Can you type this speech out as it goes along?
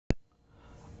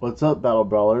What's up, Battle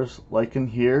Brawlers? Lykun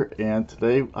here, and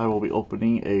today I will be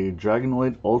opening a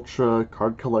Dragonoid Ultra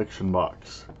Card Collection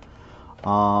box.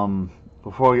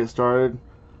 Before we get started,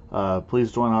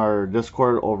 please join our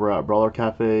Discord over at Brawler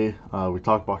Cafe. We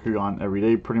talk Bakugan every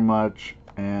day pretty much,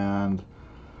 and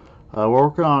we're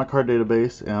working on a card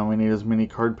database, and we need as many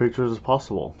card pictures as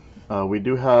possible. We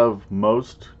do have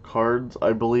most cards,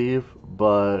 I believe,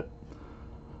 but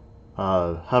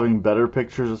having better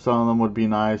pictures of some of them would be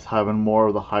nice. Having more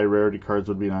of the high rarity cards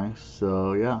would be nice.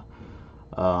 So yeah,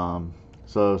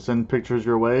 so send pictures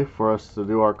your way for us to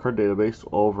do our card database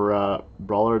over at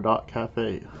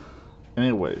brawler.cafe.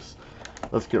 Anyways,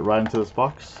 let's get right into this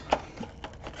box.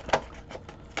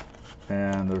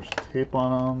 And there's tape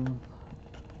on them.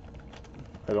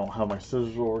 I don't have my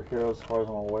scissors over here as far as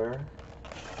I'm aware,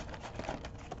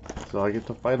 so I get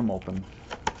to fight them open.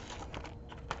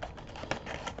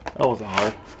 That wasn't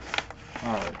hard.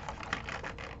 Alright.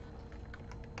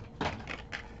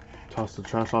 Toss the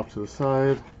trash off to the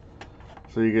side.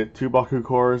 So you get 2 Baku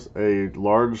cores, a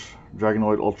large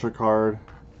Dragonoid Ultra card,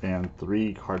 and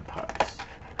 3 card packs.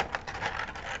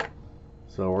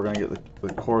 So we're going to get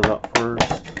the cores out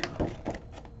first.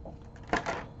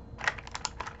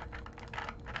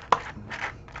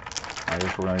 I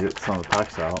guess we're going to get some of the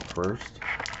packs out first.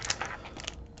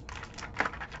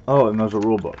 Oh, and there's a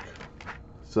rule book.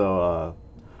 So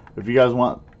if you guys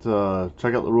want to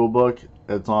check out the rulebook,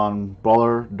 it's on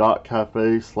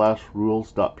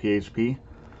brawler.cafe/rules.php.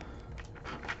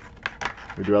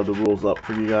 We do have the rules up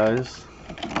for you guys,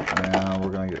 and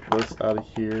we're gonna get this out of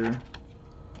here.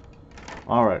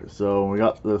 Alright, so we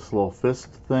got this little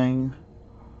fist thing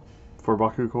for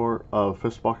Baku core,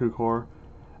 fist Baku core,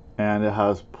 and it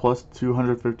has plus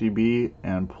 250B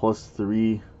and plus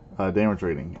 3 damage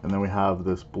rating. And then we have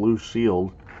this blue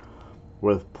shield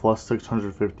with plus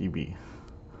 650B.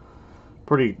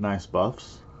 Pretty nice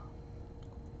buffs.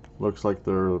 Looks like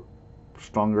they're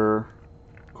stronger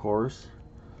cores.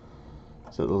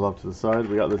 Set those off to the side.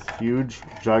 We got this huge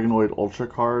Dragonoid Ultra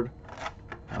card.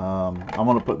 I'm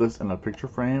going to put this in a picture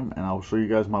frame, and I'll show you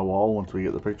guys my wall once we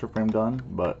get the picture frame done.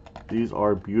 But these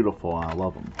are beautiful, and I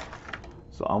love them.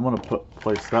 So I'm going to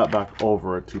place that back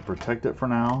over it to protect it for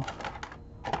now.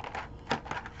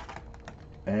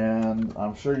 And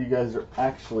I'm sure you guys are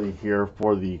actually here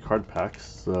for the card packs,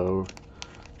 so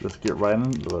let's get right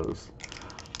into those.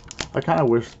 I kind of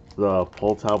wish the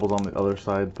pull tab was on the other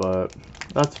side, but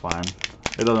that's fine.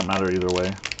 It doesn't matter either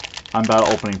way. I'm bad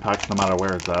at opening packs no matter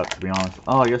where it's at, to be honest.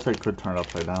 Oh, I guess I could turn it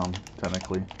upside down,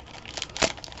 technically.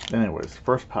 Anyways,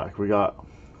 first pack, we got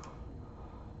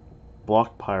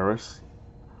Block Pyrus.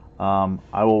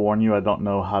 I will warn you, I don't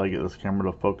know how to get this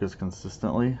camera to focus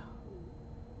consistently.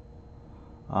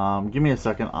 Give me a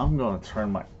second. I'm going to turn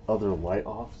my other light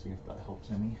off, see if that helps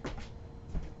any.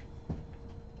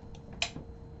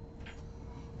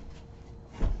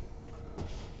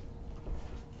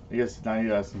 I guess now you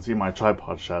guys can see my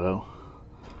tripod shadow.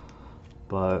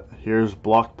 But here's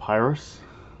Block Pyrus.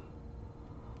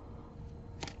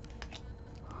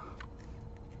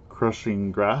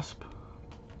 Crushing Grasp.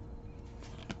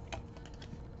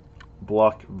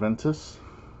 Block Ventus.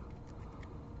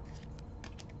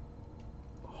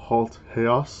 Halt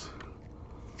Chaos,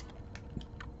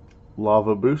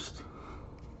 Lava Boost,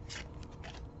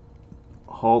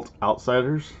 Halt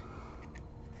Outsiders,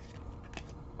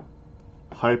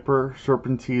 Hyper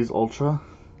Serpentine Ultra.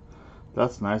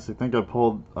 That's nice. I think I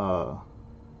pulled,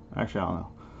 actually I don't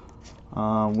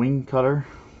know, Wing Cutter,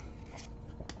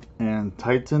 and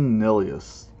Titan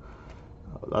Nilius.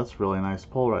 That's really nice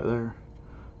pull right there.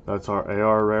 That's our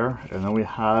AR rare, and then we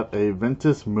have a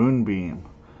Ventus Moonbeam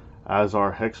as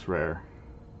our hex rare.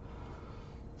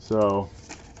 So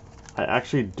I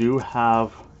actually do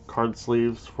have card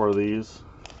sleeves for these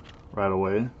right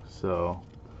away, so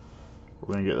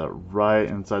we're gonna get that right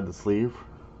inside the sleeve.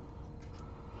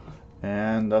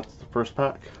 And that's the first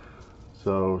pack.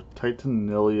 So Titan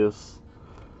Nilius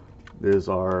is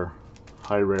our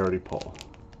high rarity pull.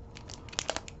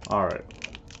 Alright,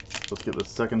 let's get the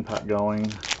second pack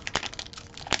going.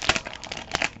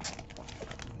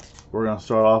 We're going to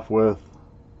start off with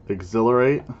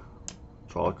Exhilarate.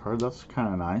 Draw a card, that's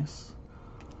kind of nice.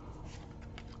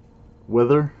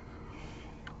 Wither.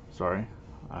 Sorry,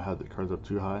 I had the cards up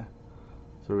too high.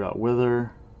 So we got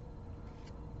Wither.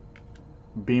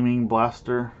 Beaming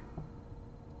Blaster.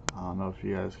 I don't know if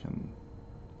you guys can...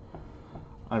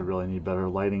 I really need better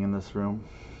lighting in this room.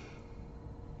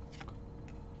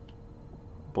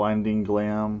 Blinding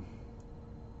Glam.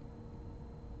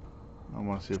 I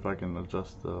want to see if I can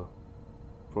adjust the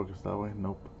focus that way.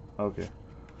 Nope. Okay.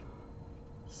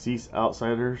 Cease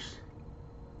Outsiders.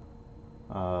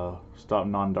 Stop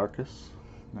Non-Darkus.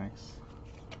 Nice.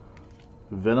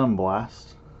 Venom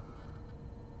Blast.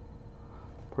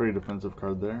 Pretty defensive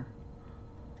card there.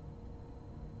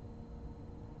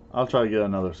 I'll try to get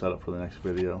another setup for the next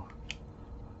video.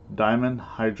 Diamond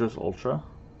Hydrus Ultra.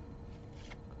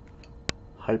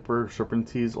 Hyper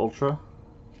Serpentines Ultra.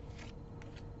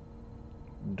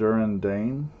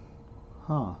 Durandane.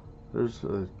 Huh. There's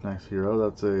a nice hero.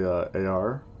 That's a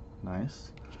AR.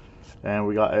 Nice. And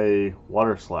we got a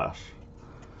Water Slash.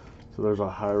 So there's a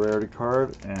high rarity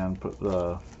card, and put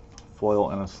the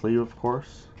foil in a sleeve, of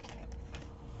course.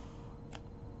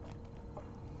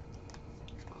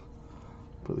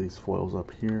 Put these foils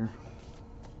up here.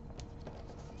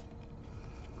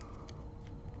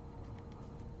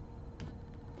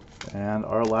 And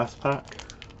our last pack.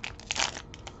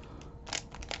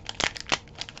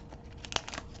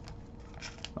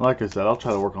 Like I said, I'll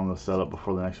try to work on the setup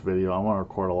before the next video. I want to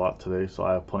record a lot today, so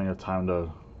I have plenty of time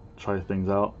to try things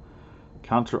out.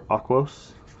 Counter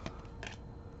Aquos.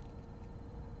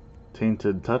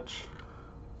 Tainted Touch.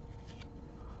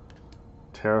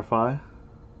 Terrify.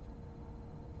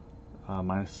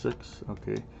 -6,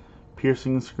 okay.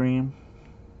 Piercing Scream.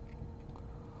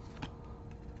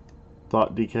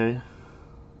 Thought Decay.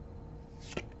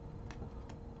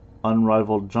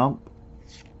 Unrivaled Jump.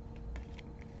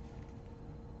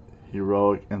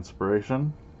 Heroic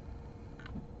Inspiration.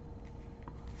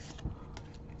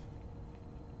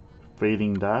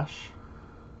 Fading Dash.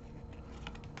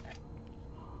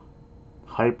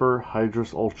 Hyper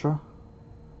Hydrus Ultra.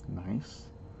 Nice.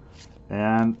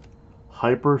 And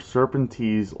Hyper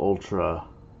Serpentines Ultra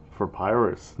for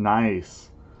Pyrus. Nice.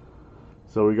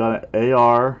 So we got an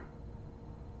AR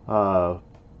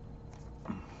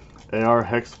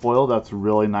Hex Foil. That's a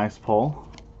really nice pull.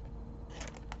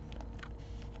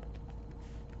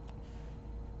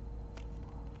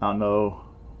 I don't know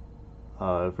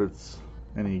if it's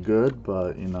any good,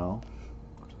 but you know,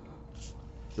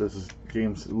 this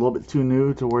game's a little bit too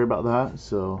new to worry about that.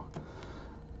 So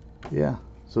yeah,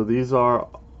 so these are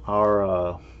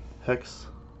our hex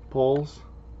pulls,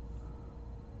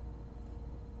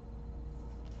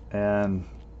 and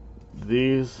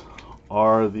these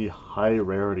are the high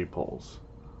rarity pulls.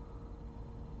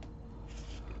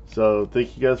 So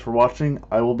thank you guys for watching.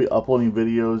 I will be uploading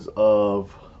videos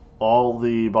of all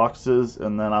the boxes,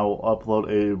 and then I will upload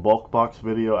a bulk box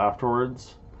video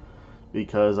afterwards,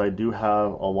 because I do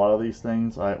have a lot of these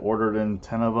things. I ordered in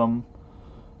 10 of them.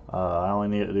 I only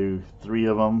need to do 3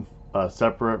 of them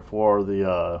separate for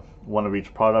the one of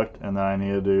each product, and then I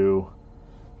need to do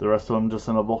the rest of them just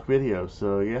in a bulk video.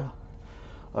 So yeah,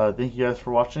 thank you guys for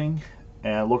watching,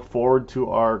 and look forward to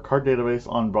our card database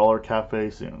on Brawler Cafe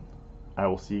soon. I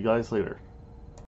will see you guys later.